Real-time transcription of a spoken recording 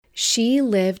She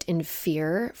lived in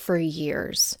fear for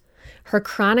years. Her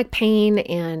chronic pain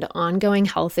and ongoing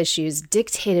health issues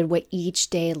dictated what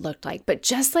each day looked like. But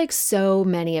just like so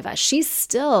many of us, she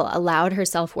still allowed her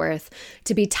self-worth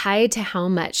to be tied to how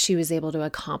much she was able to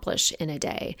accomplish in a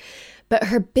day. But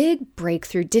her big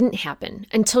breakthrough didn't happen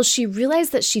until she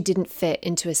realized that she didn't fit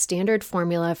into a standard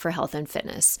formula for health and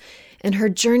fitness. And her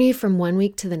journey from one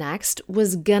week to the next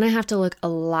was gonna have to look a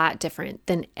lot different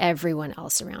than everyone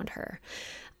else around her.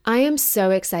 I am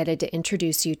so excited to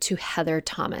introduce you to Heather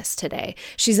Thomas today.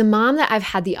 She's a mom that I've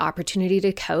had the opportunity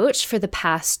to coach for the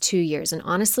past 2 years, and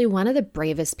honestly, one of the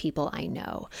bravest people I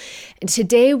know. And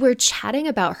today we're chatting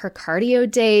about her cardio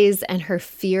days and her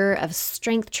fear of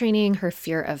strength training, her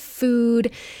fear of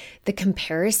food, the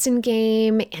comparison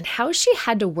game, and how she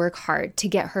had to work hard to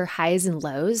get her highs and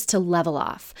lows to level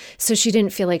off so she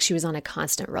didn't feel like she was on a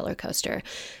constant roller coaster.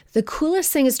 The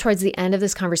coolest thing is towards the end of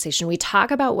this conversation, we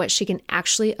talk about what she can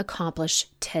actually accomplish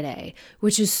today,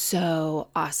 which is so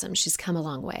awesome. She's come a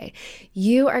long way.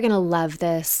 You are going to love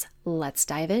this. Let's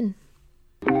dive in.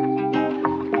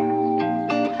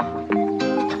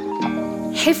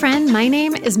 Hey friend, my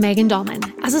name is Megan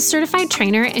Dahlman. As a certified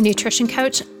trainer and nutrition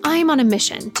coach, I'm on a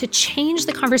mission to change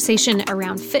the conversation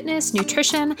around fitness,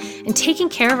 nutrition, and taking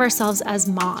care of ourselves as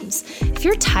moms. If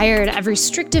you're tired of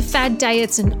restrictive fad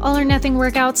diets and all or nothing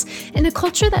workouts, and a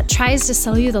culture that tries to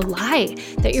sell you the lie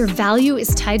that your value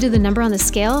is tied to the number on the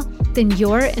scale, then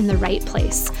you're in the right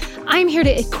place. I'm here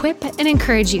to equip and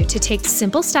encourage you to take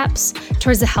simple steps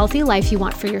towards the healthy life you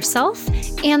want for yourself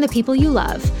and the people you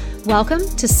love. Welcome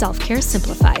to Self-Care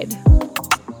Simplified.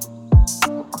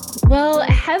 Well,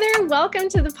 Heather, welcome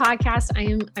to the podcast.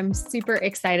 I'm super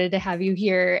excited to have you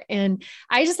here. And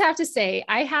I just have to say,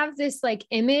 I have this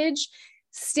image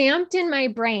stamped in my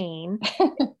brain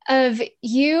of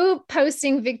you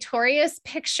posting victorious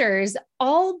pictures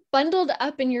all bundled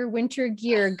up in your winter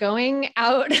gear, going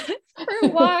out for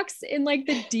walks in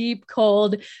the deep,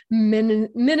 cold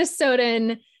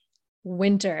Minnesotan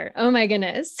winter. Oh my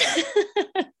goodness.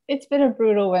 It's been a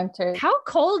brutal winter. How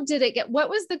cold did it get? What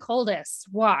was the coldest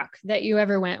walk that you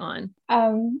ever went on?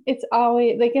 It's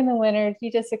always in the winter,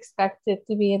 you just expect it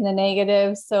to be in the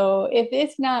negatives. So if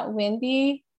it's not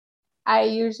windy, I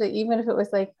usually, even if it was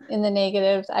in the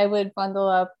negatives, I would bundle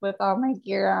up with all my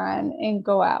gear on and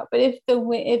go out. But if the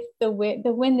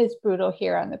wind is brutal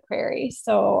here on the prairie,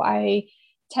 so I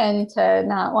tend to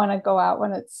not want to go out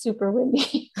when it's super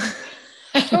windy.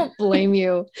 I don't blame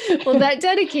you. Well, that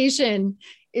dedication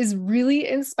is really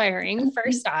inspiring,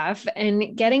 first off,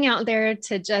 and getting out there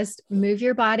to just move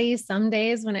your body some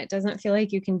days when it doesn't feel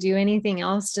like you can do anything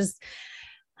else, just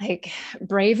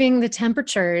braving the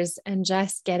temperatures and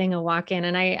just getting a walk in.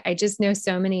 And I just know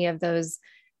so many of those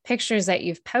pictures that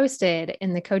you've posted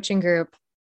in the coaching group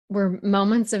were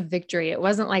moments of victory. It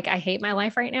wasn't I hate my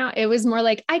life right now. It was more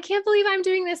I can't believe I'm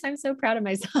doing this. I'm so proud of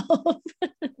myself.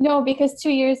 No, because 2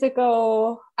 years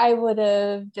ago, I would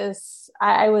have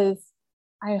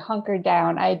I hunkered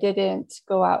down. I didn't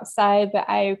go outside, but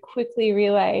I quickly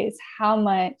realized how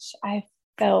much I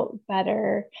felt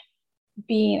better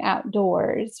being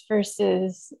outdoors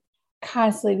versus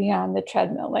constantly being on the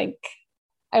treadmill.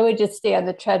 I would just stay on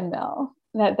the treadmill.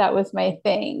 That was my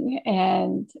thing.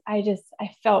 And I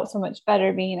felt so much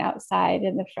better being outside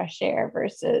in the fresh air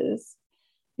versus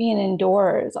being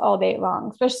indoors all day long,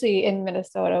 especially in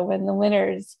Minnesota when the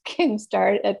winters can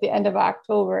start at the end of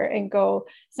October and go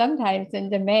sometimes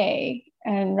into May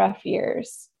and rough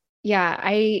years. Yeah,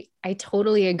 I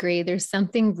totally agree. There's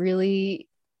something really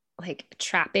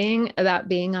trapping about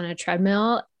being on a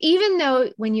treadmill, even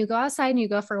though when you go outside and you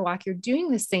go for a walk, you're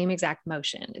doing the same exact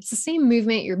motion. It's the same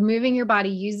movement. You're moving your body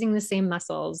using the same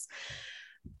muscles.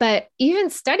 But even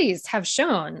studies have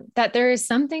shown that there is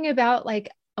something about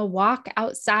a walk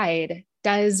outside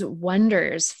does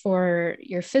wonders for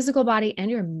your physical body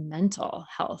and your mental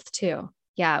health too.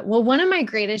 Yeah. Well, one of my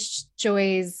greatest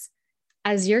joys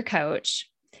as your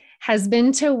coach has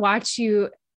been to watch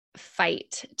you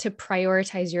fight to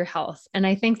prioritize your health. And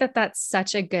I think that that's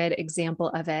such a good example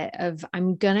of it, of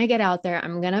I'm going to get out there,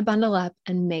 I'm going to bundle up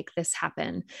and make this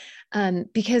happen.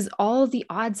 Because all the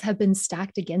odds have been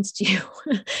stacked against you,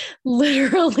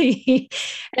 literally.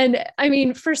 And I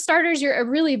mean, for starters, you're a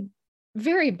really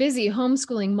very busy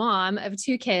homeschooling mom of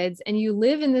 2 kids, and you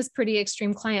live in this pretty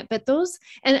extreme climate, but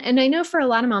and I know for a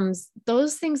lot of moms,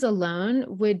 those things alone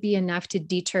would be enough to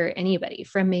deter anybody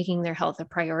from making their health a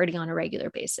priority on a regular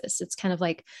basis. It's kind of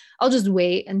I'll just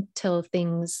wait until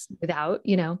things without,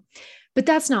 but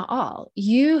that's not all.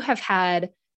 You have had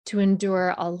to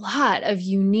endure a lot of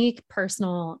unique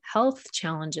personal health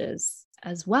challenges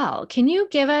as well. Can you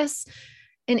give us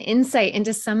an insight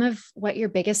into some of what your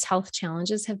biggest health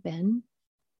challenges have been?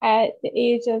 At the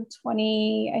age of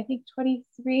 20, I think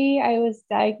 23, I was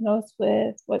diagnosed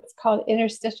with what's called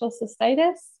interstitial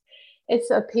cystitis. It's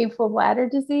a painful bladder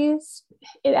disease.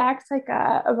 It acts like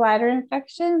a bladder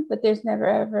infection, but there's never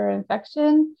ever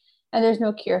infection and there's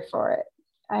no cure for it.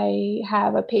 I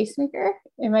have a pacemaker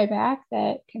in my back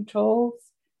that controls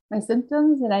my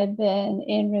symptoms, and I've been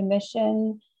in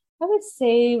remission, I would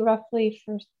say roughly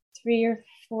for 3 or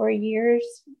 4 years.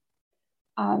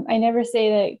 I never say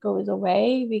that it goes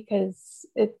away because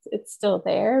it's still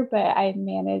there, but I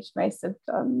manage my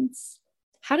symptoms.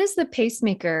 How does the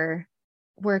pacemaker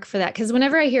work for that? Because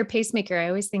whenever I hear pacemaker, I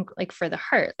always think like for the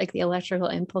heart, like the electrical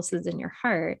impulses in your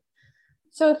heart.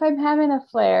 So if I'm having a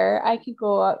flare, I could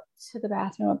go up to the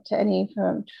bathroom up to any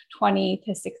from 20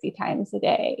 to 60 times a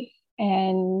day.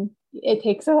 And it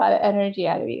takes a lot of energy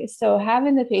out of you. So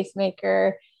having the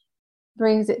pacemaker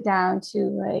brings it down to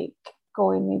like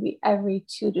going maybe every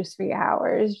 2 to 3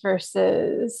 hours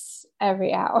versus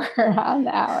every hour on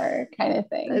the hour kind of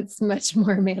thing. It's much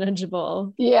more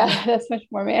manageable. Yeah, that's much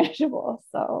more manageable.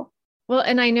 So, Well,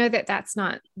 and I know that that's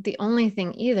not the only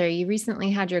thing either. You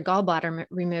recently had your gallbladder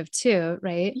removed too,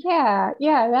 right? yeah,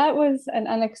 that was an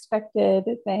unexpected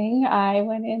thing. I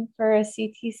went in for a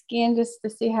CT scan just to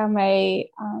see how my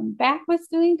back was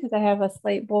doing because I have a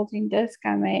slight bulging disc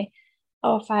on my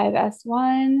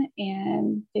L5S1,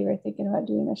 and they were thinking about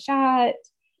doing a shot.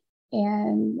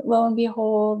 And lo and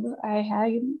behold, I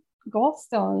had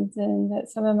gallstones, and that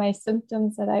some of my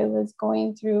symptoms that I was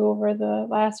going through over the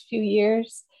last few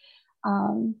years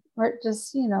were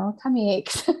just, tummy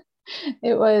aches.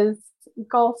 It was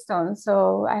gallstones.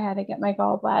 So I had to get my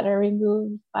gallbladder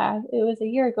removed it was a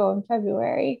year ago in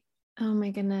February. Oh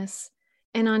my goodness.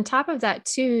 And on top of that,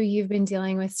 too, you've been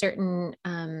dealing with certain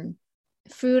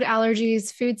food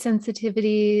allergies, food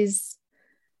sensitivities.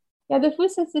 Yeah, the food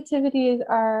sensitivities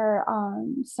are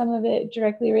some of it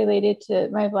directly related to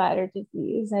my bladder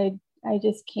disease. I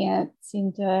just can't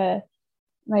seem to,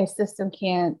 my system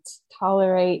can't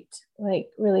tolerate like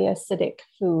really acidic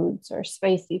foods or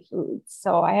spicy foods.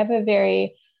 So I have a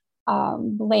very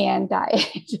bland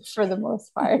diet for the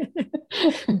most part.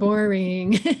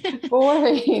 Boring.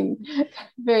 Boring,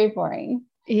 very boring.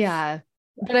 Yeah.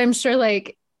 But I'm sure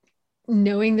like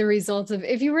knowing the results of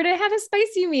if you were to have a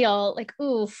spicy meal, like,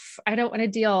 oof, I don't want to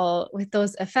deal with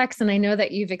those effects. And I know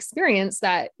that you've experienced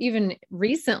that even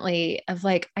recently of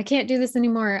like, I can't do this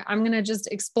anymore. I'm going to just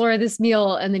explore this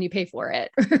meal and then you pay for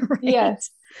it. Right.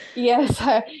 Yes, yes.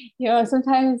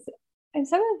 Sometimes, and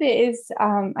some of it is,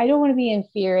 I don't want to be in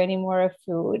fear anymore of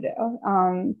food.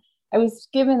 I was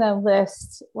given a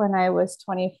list when I was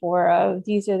 24 of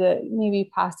these are the maybe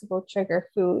possible trigger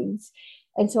foods.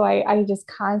 And so I just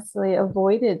constantly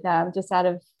avoided them just out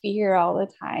of fear all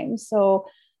the time. So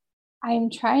I'm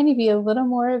trying to be a little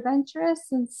more adventurous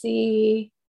and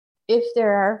see if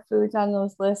there are foods on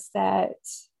those lists that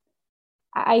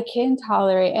I can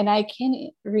tolerate and I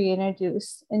can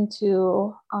reintroduce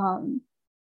into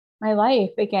my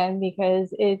life again because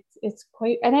it's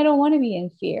quite, and I don't want to be in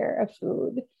fear of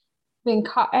food.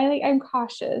 I'm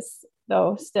cautious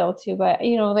though still too, but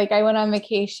like I went on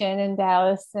vacation in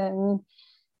Dallas and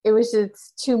it was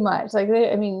just too much. Like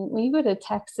I mean, when you go to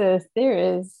Texas,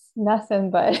 there is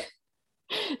nothing but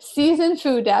seasoned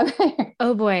food down there.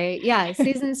 Oh boy. Yeah.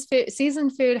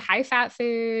 Seasoned food, high fat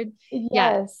food. Yeah.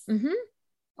 Yes. Mm-hmm.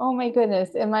 Oh my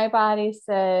goodness. And my body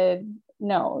said,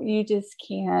 no, you just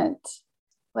can't.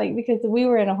 Like, because we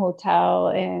were in a hotel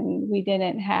and we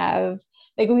didn't have,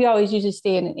 like, we always usually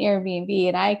stay in an Airbnb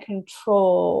and I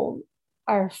control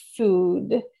our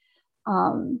food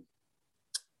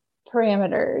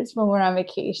parameters when we're on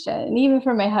vacation. And even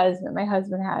for my husband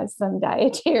has some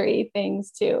dietary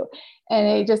things too. And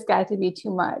it just got to be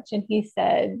too much. And he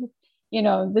said,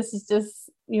 this is just,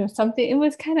 something, it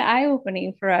was kind of eye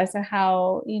opening for us and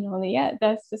how, yeah,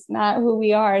 that's just not who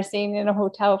we are, staying in a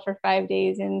hotel for 5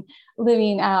 days and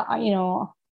living out,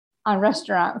 on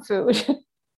restaurant food.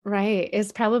 Right.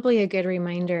 It's probably a good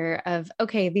reminder of,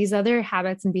 okay, these other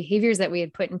habits and behaviors that we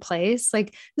had put in place.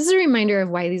 Like this is a reminder of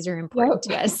why these are important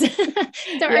to us. So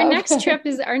our Yep. next trip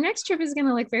is going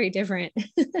to look very different.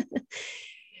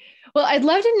 Well, I'd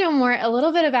love to know more a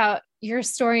little bit about your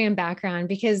story and background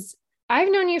because I've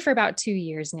known you for about 2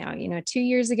 years now. 2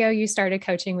 years ago you started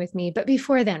coaching with me, but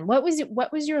before then, what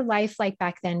was your life like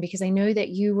back then? Because I know that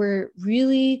you were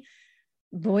really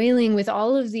boiling with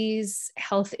all of these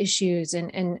health issues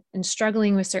and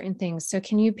struggling with certain things. So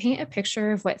can you paint a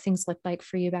picture of what things looked like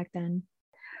for you back then?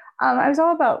 I was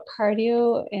all about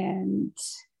cardio and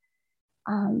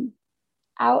um,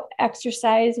 out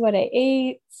exercise what I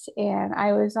ate, and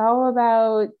I was all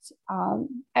about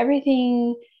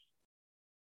everything.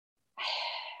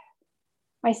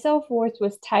 My self-worth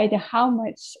was tied to how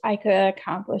much I could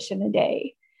accomplish in a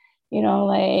day.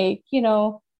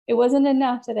 It wasn't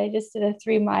enough that I just did a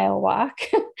 3 mile walk.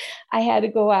 I had to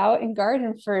go out and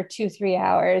garden for 2, 3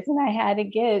 hours, and I had to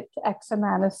get X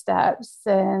amount of steps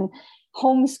and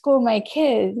homeschool my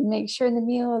kids and make sure the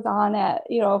meal was on at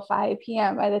 5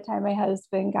 p.m. by the time my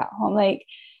husband got home. Like,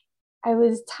 I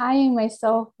was tying my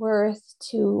self-worth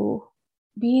to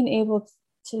being able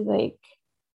to like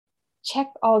check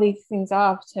all these things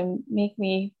off to make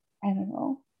me, I don't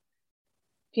know,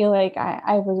 feel like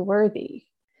I was worthy.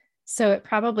 So it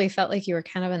probably felt like you were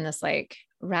kind of in this like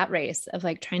rat race of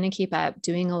like trying to keep up,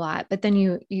 doing a lot, but then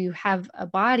you have a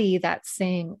body that's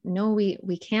saying, no,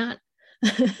 we can't.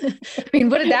 I mean,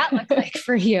 what did that look like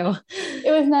for you?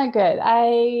 It was not good.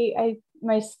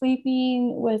 My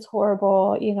sleeping was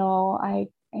horrible.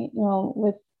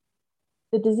 With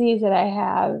the disease that I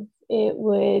have,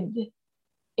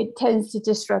 it tends to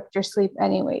disrupt your sleep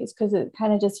anyways, because it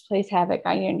kind of just plays havoc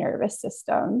on your nervous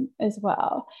system as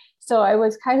well. So I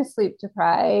was kind of sleep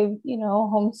deprived,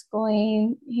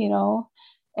 homeschooling,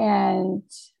 and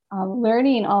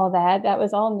learning all that. That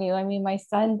was all new. I mean,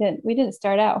 we didn't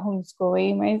start out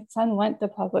homeschooling. My son went to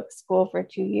public school for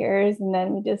 2 years, and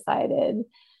then we decided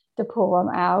to pull him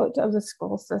out of the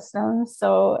school system.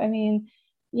 So, I mean,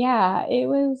 yeah,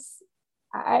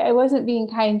 I wasn't being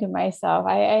kind to myself.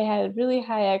 I had really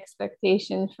high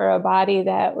expectations for a body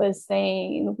that was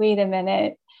saying, wait a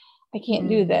minute, I can't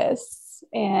do Mm. this.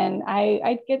 And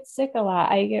I'd get sick a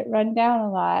lot. I get run down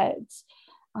a lot.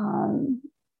 Um,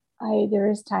 there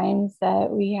was times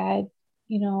that we had,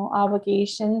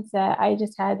 obligations that I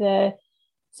just had to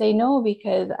say no,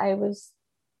 because I was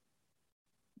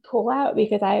pull out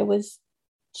because I was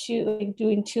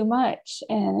doing too much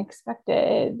and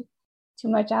expected too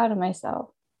much out of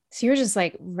myself. So you're just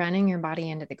like running your body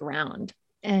into the ground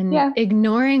and Yeah,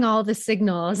 ignoring all the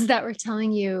signals that were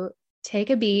telling you, take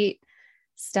a beat,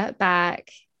 step back,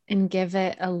 and give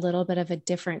it a little bit of a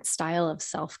different style of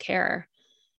self-care.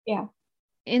 yeah.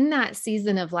 In that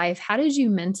season of life, how did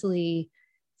you mentally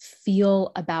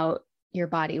feel about your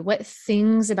body? What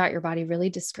things about your body really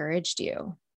discouraged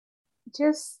you?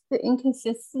 Just the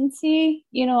inconsistency.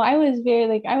 I was very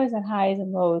like I was in highs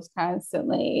and lows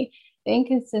constantly. The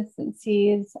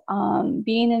inconsistencies,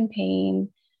 being in pain,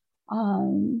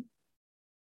 um,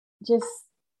 just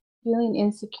feeling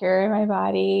insecure in my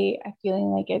body,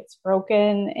 feeling like it's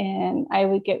broken, and I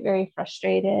would get very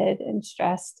frustrated and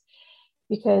stressed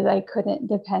because I couldn't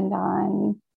depend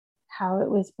on how it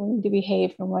was going to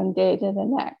behave from one day to the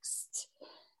next.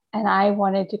 And I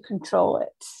wanted to control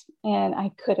it and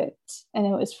I couldn't. And it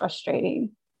was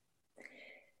frustrating.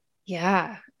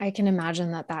 Yeah, I can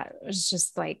imagine that was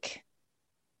just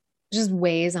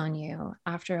weighs on you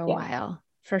after a Yeah. while,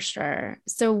 for sure.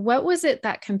 So what was it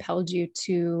that compelled you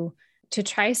to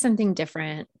try something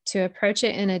different, to approach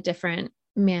it in a different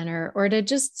manner, or to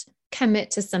just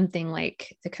commit to something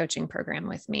like the coaching program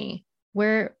with me?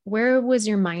 Where was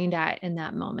your mind at in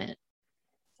that moment?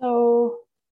 So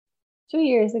 2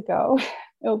 years ago,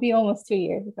 it will be almost 2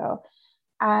 years ago,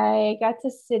 I got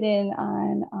to sit in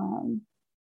on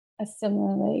a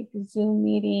similar like Zoom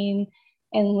meeting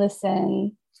and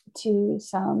listen to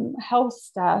some health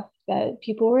stuff that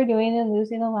people were doing and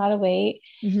losing a lot of weight.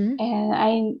 Mm-hmm.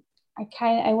 And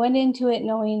I went into it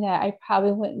knowing that I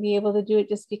probably wouldn't be able to do it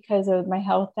just because of my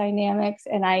health dynamics,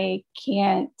 and I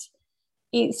can't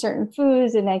eat certain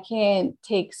foods and I can't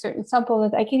take certain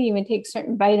supplements. I can't even take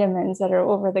certain vitamins that are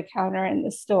over the counter in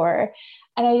the store.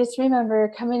 And I just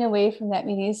remember coming away from that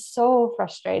meeting so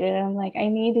frustrated. And I'm like, I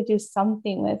need to do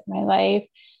something with my life.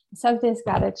 Something's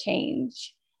got to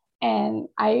change. And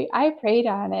I prayed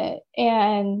on it.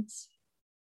 And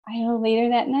I know later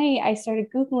that night I started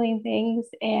Googling things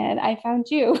and I found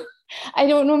you. I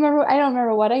don't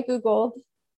remember what I Googled,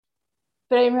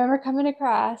 but I remember coming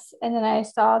across, and then I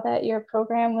saw that your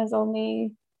program was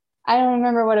only, I don't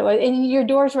remember what it was. And your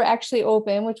doors were actually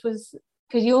open, which was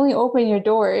because you only open your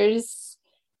doors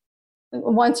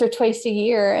once or twice a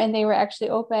year, and they were actually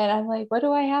open. I'm like, what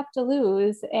do I have to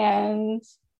lose? And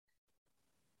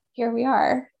here we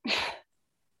are.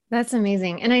 That's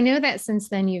amazing. And I know that since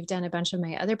then you've done a bunch of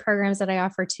my other programs that I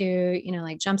offer too,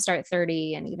 like Jumpstart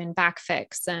 30 and even Back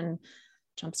Fix and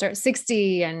Jumpstart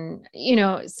 60. And,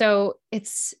 so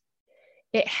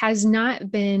it has not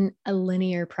been a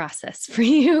linear process for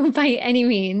you by any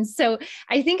means. So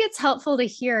I think it's helpful to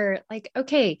hear like,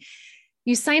 okay,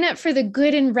 you sign up for the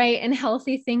good and right and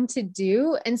healthy thing to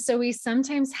do. And so we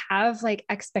sometimes have like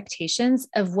expectations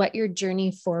of what your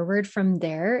journey forward from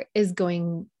there is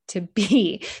going to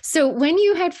be. So when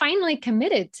you had finally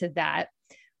committed to that,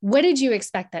 what did you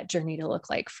expect that journey to look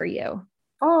like for you?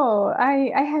 Oh,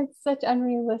 I had such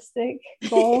unrealistic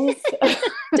goals.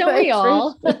 Don't we That's for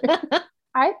all? sure.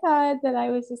 I thought that I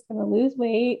was just going to lose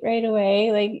weight right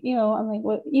away. Like, I'm like,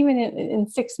 well, even in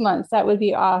 6 months, that would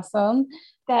be awesome.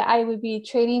 That I would be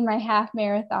training my half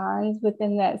marathons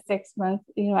within that 6 months.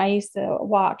 I used to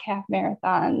walk half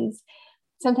marathons.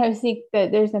 Sometimes think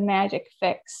that there's a magic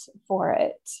fix for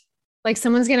it. Like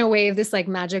someone's going to wave this like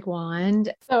magic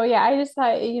wand. So yeah, I just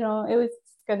thought, it was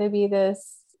going to be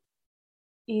this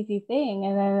easy thing.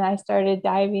 And then I started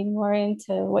diving more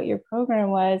into what your program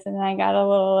was. And I got a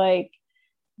little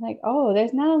oh,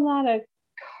 there's not a lot of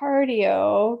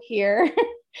cardio here.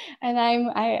 And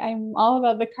I'm all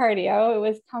about the cardio. It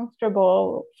was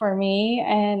comfortable for me.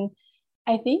 And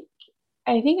I think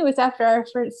it was after our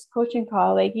first coaching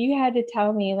call, like you had to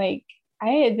tell me, like I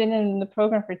had been in the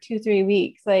program for 2-3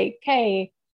 weeks, like,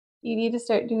 hey, you need to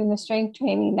start doing the strength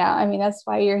training now. I mean, that's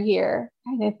why you're here,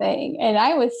 kind of thing. And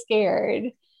I was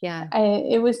scared. Yeah.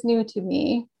 It was new to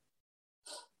me.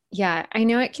 Yeah. I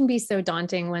know it can be so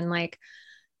daunting when like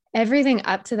everything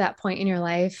up to that point in your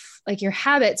life, like your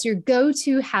habits, your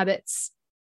go-to habits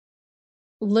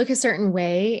look a certain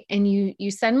way, and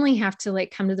you suddenly have to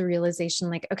like come to the realization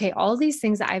like, okay, all these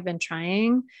things that I've been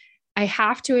trying, I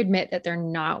have to admit that they're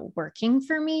not working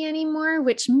for me anymore,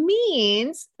 which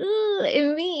means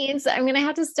it means I'm going to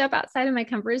have to step outside of my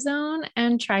comfort zone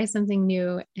and try something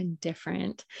new and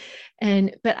different.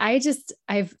 But I've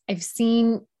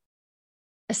seen,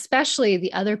 especially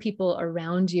the other people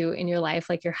around you in your life,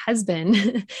 like your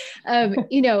husband,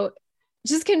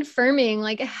 just confirming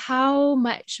like how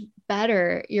much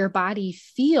better your body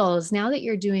feels now that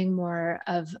you're doing more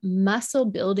of muscle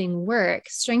building work,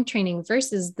 strength training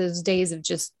versus those days of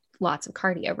just lots of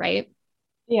cardio, right?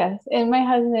 Yes. And my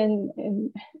husband,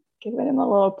 and giving him a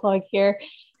little plug here,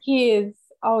 he has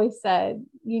always said,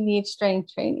 you need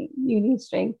strength training. You need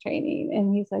strength training.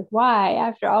 And he's like, why?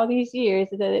 After all these years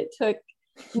that it took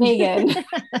Megan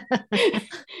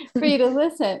for you to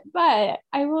listen. But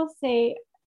I will say,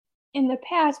 in the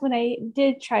past, when I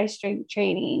did try strength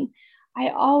training,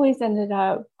 I always ended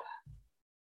up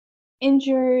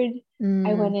injured.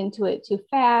 I went into it too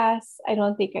fast. I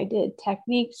don't think I did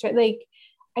techniques. Like,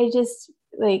 I just,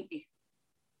 like,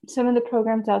 some of the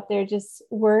programs out there just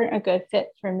weren't a good fit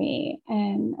for me.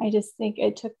 And I just think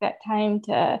it took that time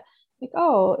to, like,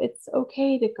 oh, it's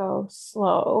okay to go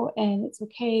slow, and it's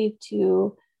okay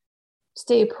to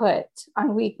stay put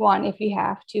on week one if you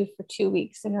have to for 2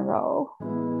 weeks in a row.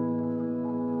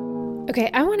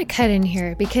 Okay, I want to cut in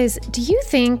here because do you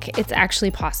think it's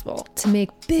actually possible to make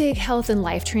big health and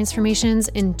life transformations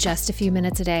in just a few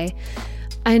minutes a day?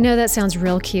 I know that sounds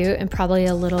real cute and probably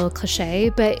a little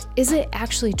cliche, but is it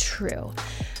actually true?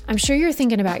 I'm sure you're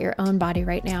thinking about your own body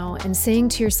right now and saying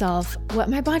to yourself, what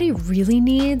my body really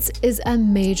needs is a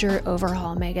major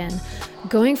overhaul, Megan.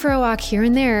 Going for a walk here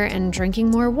and there and drinking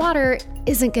more water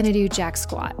isn't going to do jack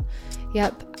squat.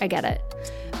 Yep, I get it.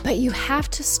 But you have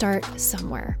to start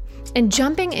somewhere. And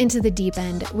jumping into the deep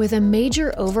end with a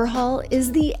major overhaul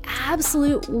is the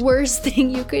absolute worst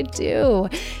thing you could do.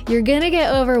 You're gonna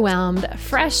get overwhelmed,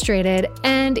 frustrated,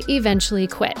 and eventually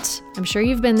quit. I'm sure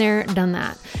you've been there, done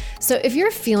that. So if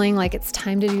you're feeling like it's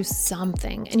time to do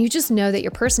something and you just know that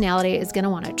your personality is going to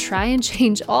want to try and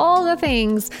change all the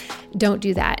things, don't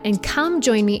do that. And come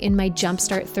join me in my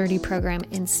Jumpstart 30 program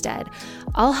instead.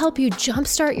 I'll help you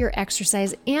jumpstart your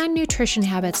exercise and nutrition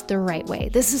habits the right way,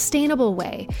 the sustainable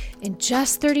way, in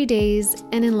just 30 days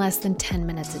and in less than 10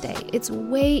 minutes a day. It's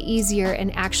way easier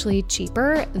and actually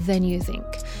cheaper than you think.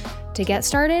 To get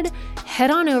started,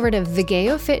 head on over to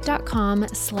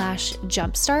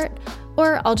vigeofit.com/jumpstart,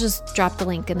 or I'll just drop the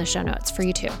link in the show notes for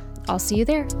you too. I'll see you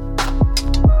there.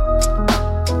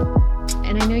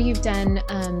 And I know you've done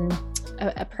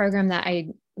a program that I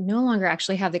no longer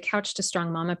actually have, the Couch to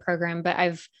Strong Mama program, but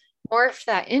I've morphed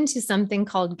that into something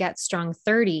called Get Strong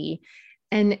 30.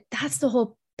 And that's the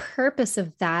whole purpose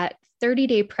of that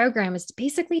 30-day program, is to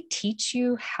basically teach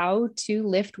you how to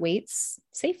lift weights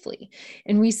safely.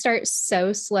 And we start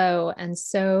so slow and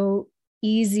so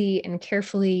easy and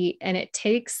carefully. And it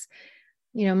takes,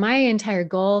 my entire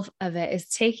goal of it is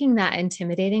taking that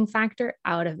intimidating factor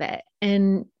out of it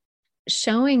and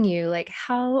showing you like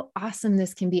how awesome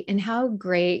this can be and how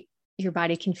great your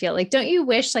body can feel. Like, don't you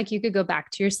wish like you could go back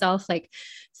to yourself like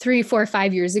 3, 4,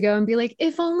 5 years ago and be like,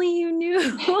 if only you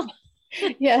knew?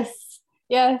 Yes.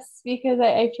 Yes, because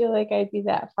I feel like I'd be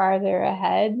that farther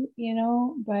ahead,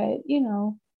 but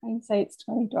hindsight's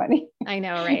 2020. I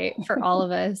know, right? For all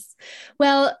of us.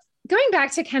 Well, going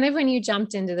back to kind of when you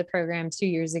jumped into the program 2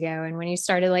 years ago and when you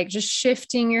started like just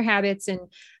shifting your habits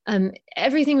and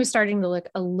everything was starting to look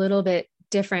a little bit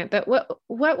different. But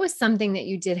what was something that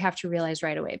you did have to realize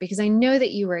right away? Because I know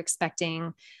that you were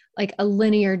expecting like a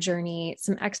linear journey,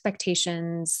 some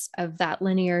expectations of that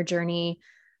linear journey,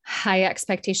 high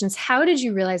expectations. How did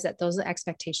you realize that those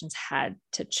expectations had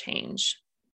to change?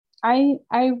 I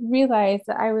realized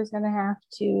that I was going to have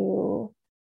to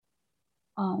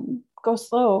go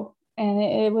slow, and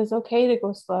it was okay to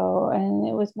go slow, and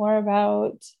it was more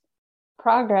about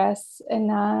progress and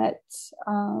not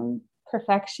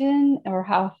perfection or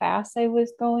how fast I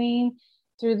was going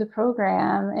through the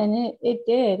program. And it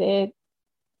did it.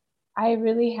 I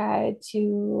really had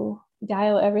to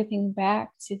dial everything back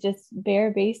to just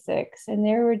bare basics. And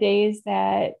there were days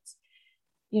that,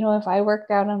 if I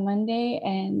worked out on Monday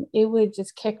and it would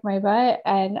just kick my butt,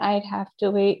 and I'd have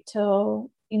to wait till,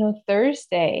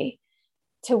 Thursday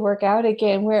to work out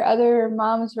again, where other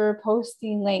moms were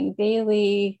posting like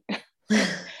daily,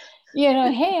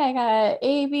 hey, I got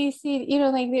A, B, C,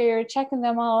 like they're checking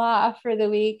them all off for the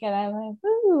week. And I'm like,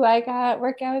 ooh, I got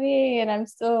workout A, and I'm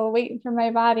still waiting for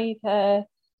my body to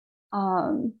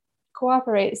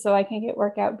cooperate so I can get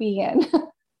workout B in.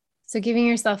 So giving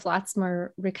yourself lots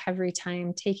more recovery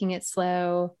time, taking it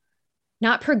slow,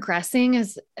 not progressing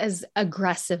as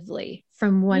aggressively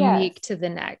from one Yes, week to the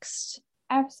next.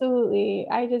 absolutely.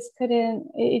 I just couldn't,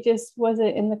 it just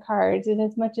wasn't in the cards. And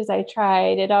as much as I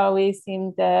tried, it always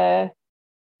seemed to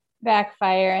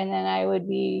backfire. And then I would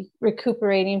be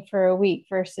recuperating for a week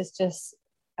versus just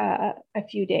a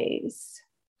few days.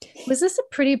 Was this a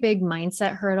pretty big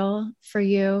mindset hurdle for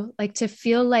you? Like to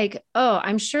feel like, oh,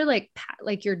 I'm sure like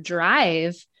your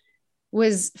drive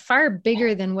was far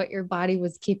bigger than what your body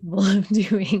was capable of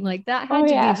doing. Like that Oh had to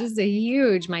be yeah, just a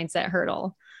huge mindset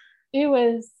hurdle. it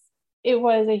was it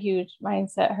was a huge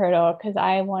mindset hurdle because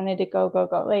I wanted to go, go,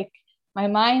 go. Like my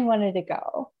mind wanted to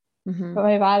go, Mm-hmm. but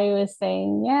my body was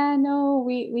saying, yeah, no,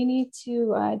 we need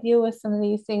to deal with some of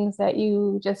these things that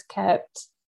you just kept.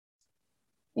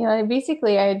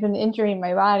 Basically I had been injuring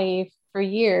my body for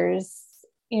years,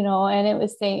 and it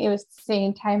was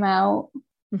saying time out,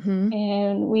 Mm-hmm.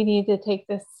 and we need to take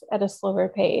this at a slower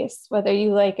pace, whether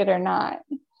you like it or not.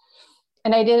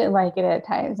 And I didn't like it at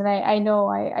times. And I know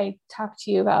I talked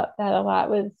to you about that a lot,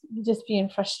 with just being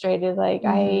frustrated.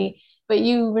 Mm-hmm. But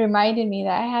you reminded me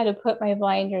that I had to put my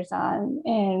blinders on,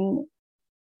 and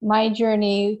my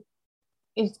journey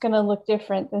is going to look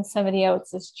different than somebody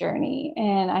else's journey.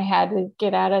 And I had to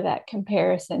get out of that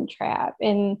comparison trap.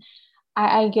 And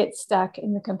I get stuck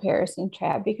in the comparison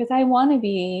trap because I want to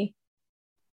be,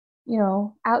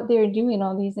 out there doing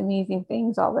all these amazing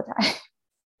things all the time.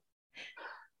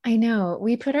 I know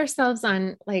we put ourselves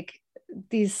on like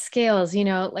these scales,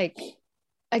 like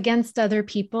against other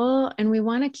people, and we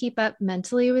want to keep up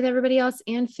mentally with everybody else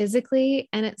and physically.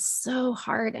 And it's so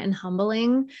hard and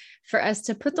humbling for us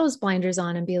to put those blinders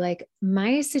on and be like,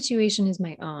 my situation is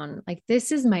my own. Like,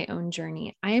 this is my own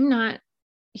journey. I am not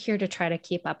here to try to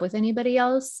keep up with anybody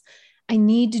else. I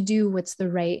need to do what's the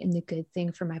right and the good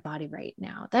thing for my body right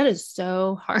now. That is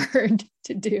so hard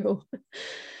to do.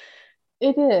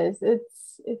 It is.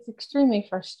 It's extremely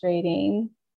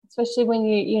frustrating, especially when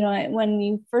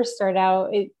you first start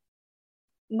out.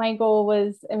 My goal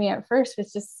was, I mean, at first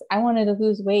was just I wanted to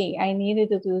lose weight. I needed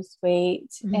to lose weight,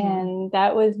 Mm-hmm. and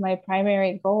that was my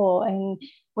primary goal. And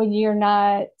when you're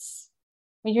not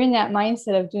when you're in that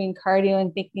mindset of doing cardio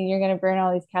and thinking you're going to burn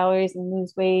all these calories and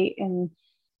lose weight, and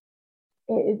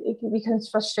it becomes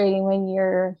frustrating when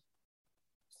you're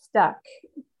stuck,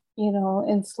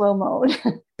 in slow mode.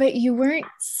 But you weren't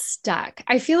stuck.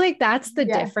 I feel like that's the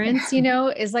Yes. difference,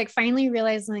 is like finally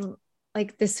realizing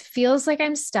like this feels like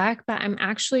I'm stuck, but I'm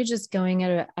actually just going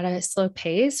at a slow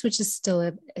pace, which is still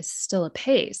a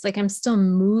pace. Like I'm still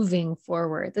moving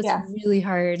forward. That's Yes. really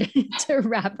hard to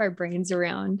wrap our brains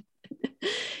around.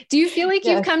 Do you feel like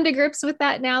you've Yes. come to grips with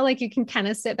that now? Like you can kind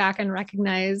of sit back and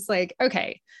recognize, like,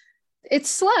 okay, it's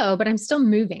slow, but I'm still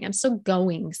moving. I'm still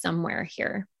going somewhere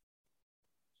here.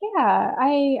 Yeah,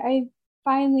 I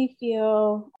finally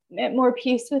feel at more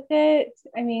peace with it.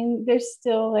 I mean, there's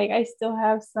still like I still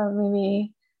have some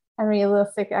maybe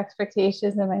unrealistic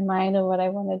expectations in my mind of what I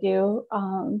want to do.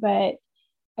 But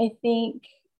I think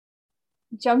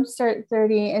Jumpstart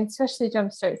 30 and especially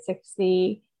Jumpstart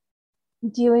 60,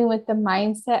 dealing with the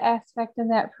mindset aspect of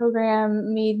that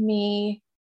program made me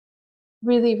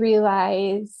really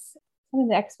realize some of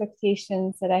the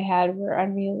expectations that I had were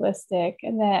unrealistic,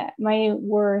 and that my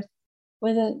worth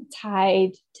wasn't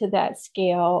tied to that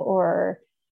scale or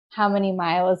how many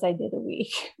miles I did a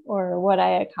week or what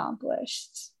I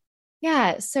accomplished.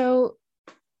 Yeah. So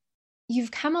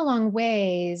you've come a long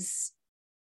ways,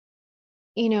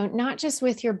 not just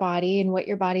with your body and what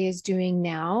your body is doing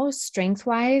now, strength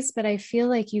wise, but I feel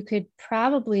like you could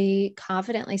probably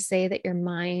confidently say that your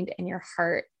mind and your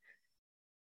heart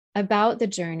about the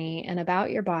journey and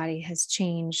about your body has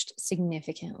changed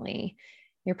significantly.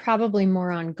 You're probably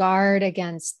more on guard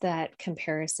against that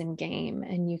comparison game,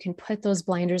 and you can put those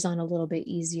blinders on a little bit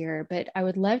easier. But I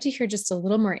would love to hear just a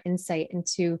little more insight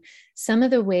into some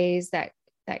of the ways that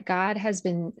God has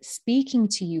been speaking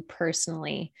to you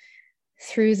personally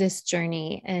through this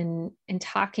journey and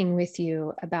talking with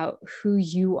you about who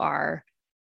you are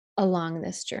along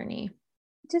this journey.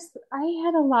 Just, I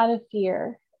had a lot of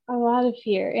fear.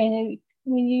 And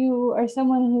when you are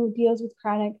someone who deals with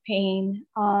chronic pain,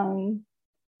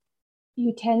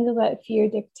 you tend to let fear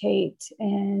dictate.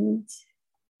 And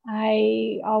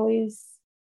I always,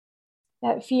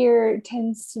 that fear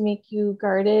tends to make you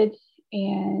guarded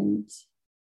and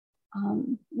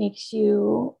makes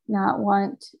you not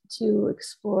want to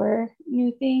explore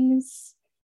new things.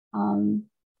 Um,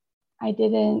 I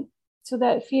didn't, so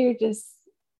that fear just,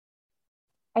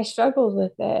 I struggled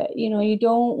with it. You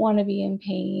don't want to be in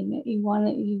pain.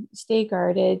 You stay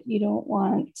guarded. You don't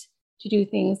want to do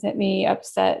things that may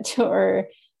upset or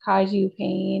cause you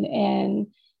pain. And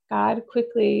God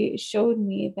quickly showed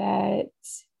me that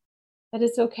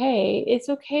it's okay. It's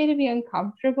okay to be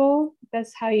uncomfortable.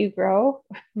 That's how you grow.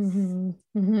 Mm-hmm.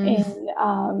 Mm-hmm.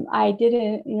 And I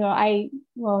didn't,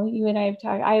 well, you and I have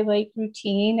talked, I like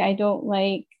routine. I don't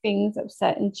like things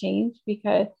upset and change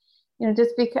because,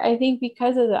 just because I think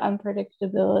because of the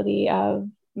unpredictability of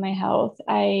my health,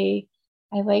 I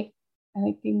like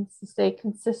things to stay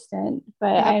consistent,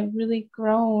 but Yep. I've really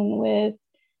grown with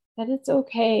that it's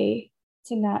okay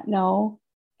to not know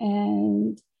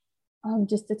and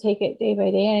just to take it day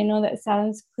by day. And I know that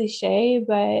sounds cliche,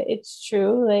 but it's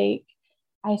true. Like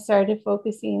I started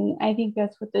focusing, I think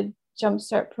that's what the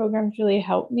Jumpstart programs really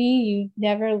helped me. You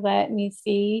never let me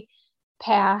see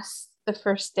past the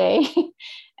first day.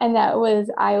 And that was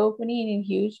eye opening and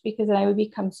huge because I would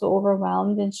become so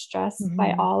overwhelmed and stressed by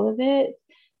Mm-hmm. all of it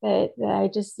that I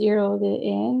just zeroed it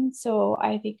in. So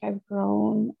I think I've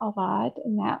grown a lot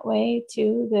in that way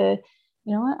too.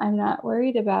 You know what, I'm not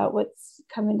worried about what's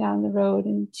coming down the road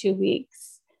in 2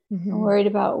 weeks. I'm Mm-hmm. worried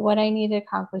about what I need to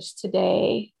accomplish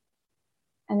today,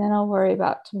 and then I'll worry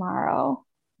about tomorrow.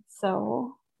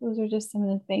 So those are just some of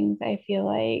the things I feel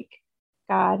like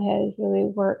God has really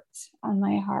worked on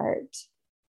my heart.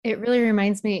 It really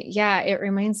reminds me, yeah, it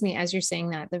reminds me as you're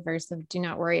saying that, the verse of do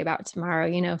not worry about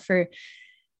tomorrow, for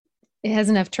it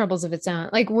has enough troubles of its own.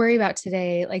 Like worry about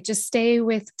today, like just stay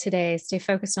with today, stay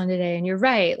focused on today. And you're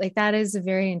right. Like that is a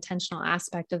very intentional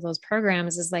aspect of those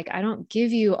programs is like, I don't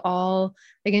give you all,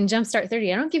 like in Jumpstart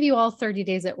 30, I don't give you all 30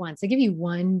 days at once. I give you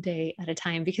one day at a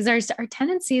time because our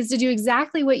tendency is to do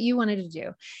exactly what you wanted to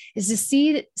do, is to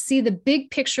see the big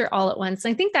picture all at once.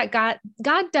 And I think that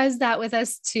God does that with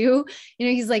us too.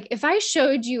 He's like, if I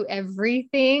showed you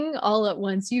everything all at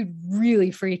once, you'd really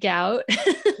freak out.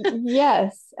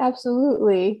 Yes,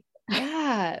 absolutely.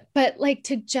 Yeah, but like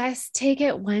to just take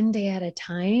it one day at a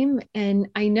time. And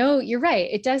I know you're right.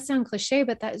 It does sound cliche,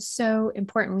 but that's so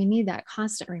important. We need that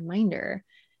constant reminder.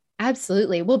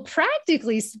 Absolutely. Well,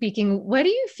 practically speaking, what do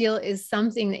you feel is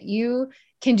something that you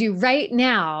can do right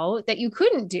now that you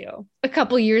couldn't do a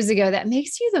couple years ago that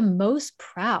makes you the most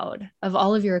proud of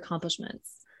all of your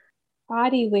accomplishments?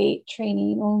 Body weight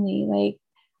training only. Like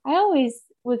I always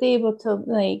was able to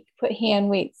like put hand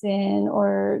weights in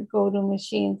or go to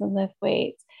machines and lift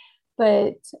weights.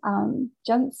 But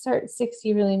Jumpstart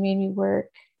 60 really made me work.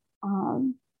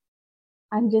 Um,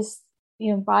 I'm just,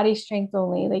 body strength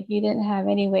only. Like you didn't have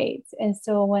any weights. And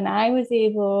so when I was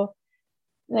able,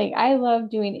 like I love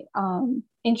doing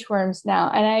inchworms now,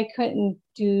 and I couldn't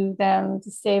do them to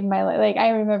save my life. Like I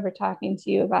remember talking to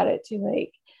you about it too,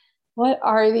 like what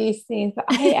are these things? But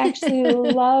I actually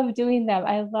love doing them.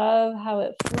 I love how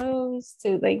it flows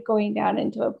to like going down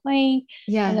into a plank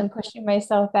and Yeah. then pushing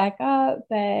myself back up.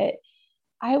 But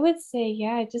I would say,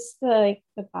 yeah, just the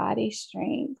body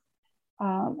strength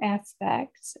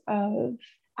aspect of.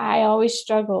 I always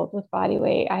struggled with body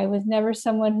weight. I was never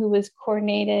someone who was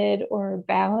coordinated or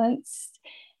balanced.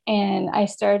 And I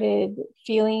started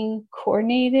feeling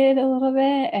coordinated a little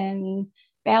bit and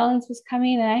balance was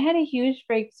coming. And I had a huge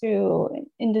breakthrough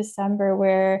in December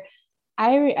where I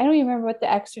don't even remember what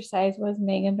the exercise was,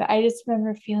 Megan, but I just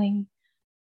remember feeling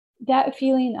that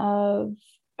feeling of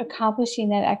accomplishing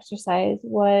that exercise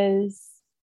was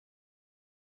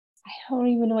I don't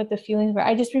even know what the feelings were.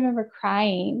 I just remember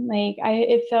crying. Like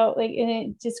it felt like, and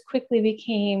it just quickly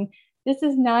became, this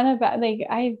is not about, like,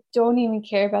 I don't even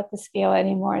care about the scale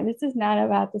anymore. This is not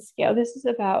about the scale. This is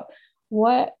about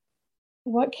what,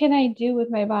 what can I do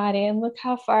with my body? And look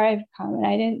how far I've come. And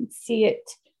I didn't see it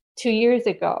 2 years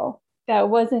ago. That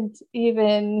wasn't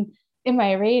even in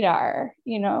my radar,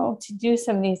 to do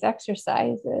some of these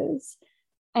exercises.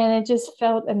 And it just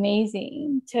felt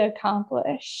amazing to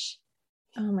accomplish.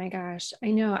 Oh my gosh.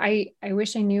 I know. I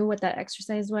wish I knew what that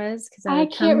exercise was because I I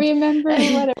would can't come. remember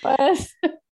what it was.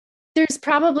 There's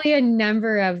probably a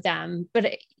number of them,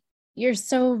 but you're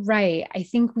so right. I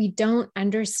think we don't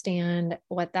understand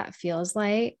what that feels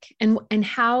like and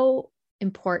how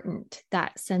important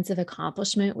that sense of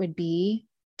accomplishment would be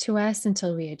to us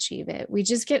until we achieve it. We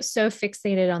just get so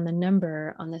fixated on the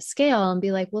number on the scale and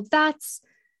be like, well, that's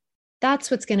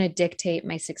what's going to dictate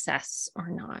my success or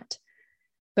not.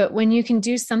 But when you can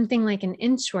do something like an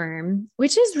inchworm,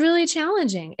 which is really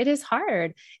challenging, it is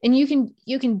hard. And you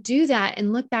can do that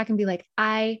and look back and be like,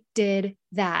 I did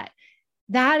that.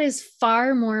 That is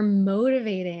far more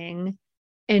motivating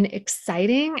and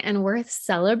exciting and worth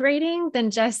celebrating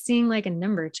than just seeing like a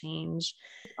number change.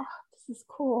 Oh, this is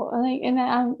cool. And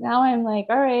now I'm like,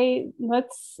 all right,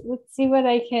 let's see what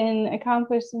I can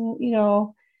accomplish, and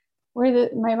where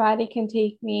my body can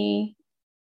take me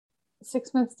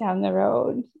 6 months down the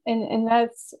road. And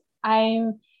that's,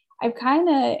 I'm kind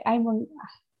of, I'm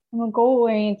a goal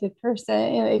oriented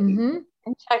person, like, Mm-hmm.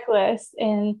 and checklist.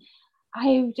 And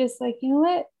I'm just like, you know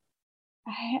what?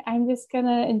 I'm just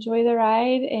gonna enjoy the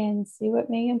ride and see what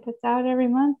Megan puts out every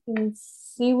month and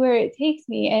see where it takes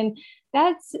me. And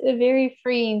that's a very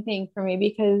freeing thing for me,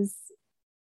 because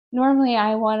normally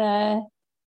I want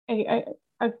to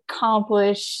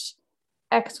accomplish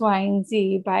X, Y, and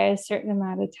Z by a certain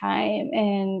amount of time.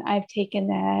 And I've taken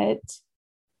that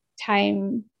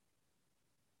time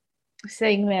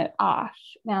segment off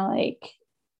now. Like,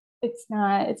 it's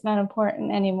not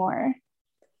important anymore.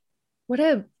 What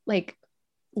a like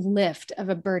lift of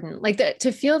a burden, like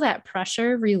to feel that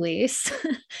pressure release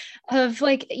of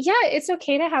like, yeah, it's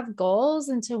okay to have goals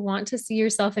and to want to see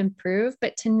yourself improve,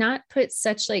 but to not put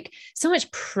so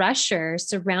much pressure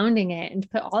surrounding it and to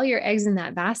put all your eggs in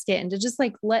that basket and to just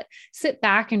like sit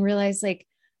back and realize like,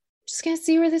 just going to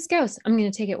see where this goes. I'm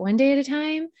going to take it one day at a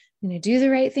time. I'm going to do the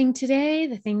right thing today,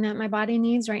 the thing that my body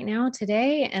needs right now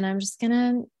today. And I'm just going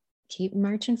to keep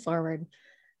marching forward.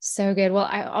 So good. Well,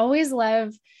 I always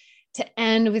love to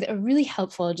end with a really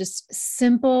helpful, just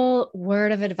simple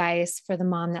word of advice for the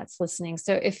mom that's listening.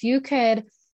 So if you could,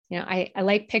 I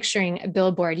like picturing a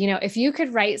billboard, if you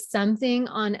could write something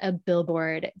on a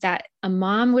billboard that a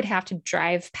mom would have to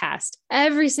drive past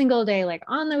every single day, like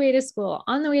on the way to school,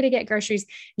 on the way to get groceries,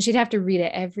 and she'd have to read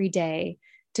it every day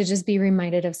to just be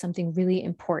reminded of something really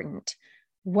important,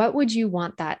 what would you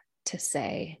want that to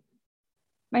say?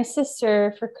 My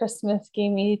sister for Christmas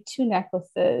gave me two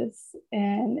necklaces,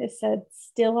 and it said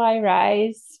 "Still I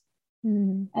Rise,"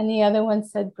 Mm. and the other one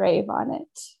said "Brave" on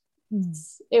it.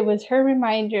 Mm. It was her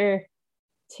reminder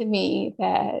to me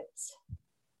that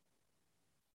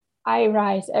I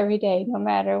rise every day, no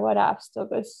matter what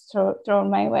obstacle is thrown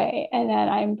my way, and that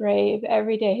I'm brave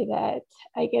every day that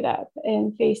I get up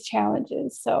and face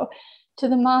challenges. So, to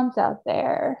the moms out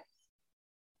there,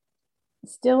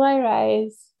 still I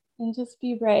rise, and just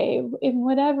be brave in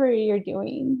whatever you're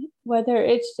doing, whether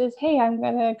it's just, hey, I'm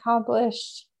going to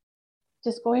accomplish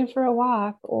just going for a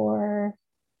walk, or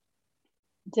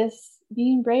just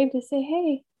being brave to say,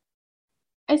 hey,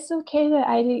 it's okay that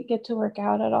I didn't get to work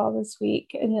out at all this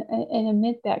week, and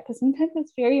admit that, because sometimes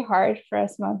it's very hard for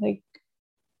us moms. Like,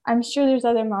 I'm sure there's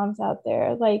other moms out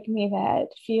there like me that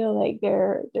feel like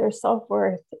their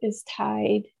self-worth is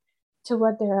tied to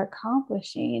what they're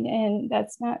accomplishing, and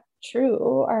that's not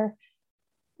true. Our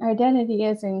identity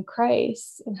is in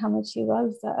Christ and how much he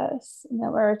loves us, and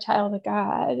that we're a child of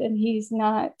God, and he's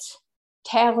not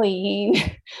tallying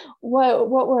what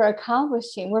we're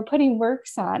accomplishing. We're putting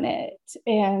works on it,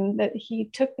 and that he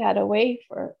took that away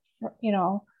for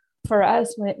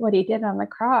us, what he did on the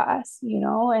cross,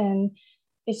 and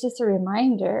it's just a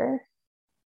reminder.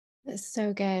 That's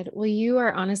so good. Well, you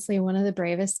are honestly one of the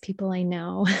bravest people I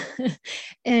know.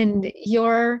 And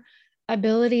your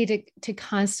ability to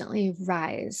constantly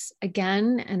rise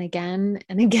again and again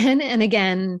and again and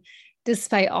again,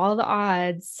 despite all the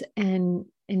odds, and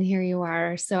here you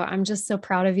are. So I'm just so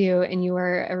proud of you, and you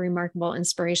are a remarkable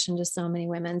inspiration to so many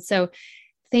women. So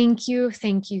thank you,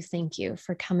 thank you, thank you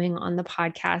for coming on the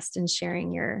podcast and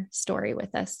sharing your story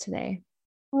with us today.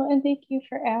 Well, and thank you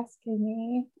for asking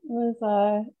me. It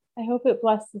was I hope it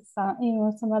blesses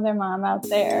some other mom out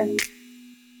there.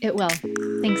 It will.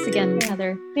 Thanks again,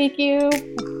 Heather. Thank you.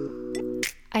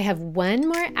 I have one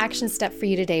more action step for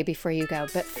you today before you go,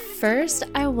 but first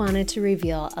I wanted to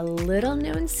reveal a little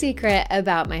known secret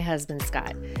about my husband,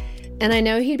 Scott. And I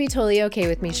know he'd be totally okay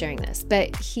with me sharing this,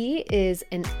 but he is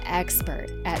an expert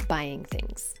at buying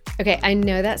things. Okay, I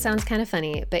know that sounds kind of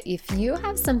funny, but if you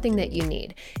have something that you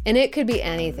need, and it could be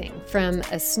anything from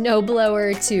a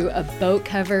snowblower to a boat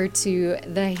cover to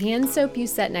the hand soap you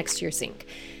set next to your sink,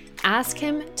 ask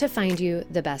him to find you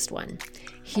the best one.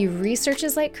 He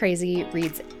researches like crazy,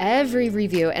 reads every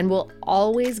review, and will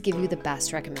always give you the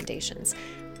best recommendations.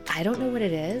 I don't know what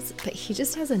it is, but he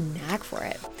just has a knack for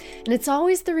it. And it's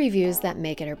always the reviews that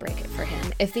make it or break it for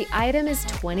him. If the item is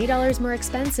 $20 more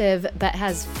expensive, but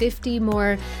has 50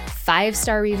 more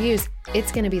 5-star reviews,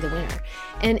 it's going to be the winner.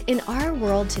 And in our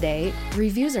world today,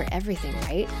 reviews are everything,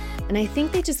 right? And I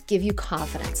think they just give you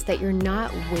confidence that you're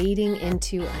not wading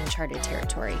into uncharted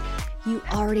territory. You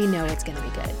already know it's going to be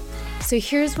good. So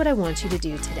here's what I want you to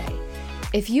do today.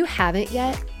 If you haven't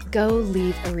yet, go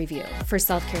leave a review for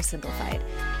Self-Care Simplified.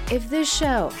 If this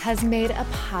show has made a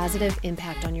positive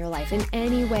impact on your life in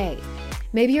any way,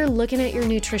 maybe you're looking at your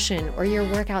nutrition or your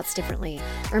workouts differently,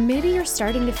 or maybe you're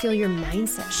starting to feel your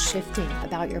mindset shifting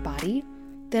about your body,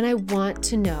 then I want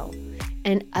to know,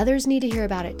 and others need to hear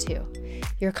about it too.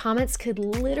 Your comments could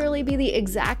literally be the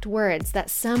exact words that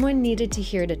someone needed to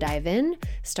hear to dive in,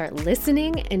 start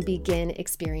listening, and begin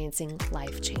experiencing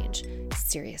life change.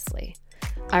 Seriously.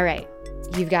 All right,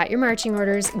 you've got your marching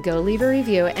orders. Go leave a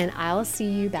review, and I'll see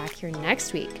you back here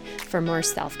next week for more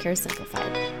Self-Care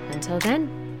Simplified. Until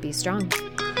then, be strong.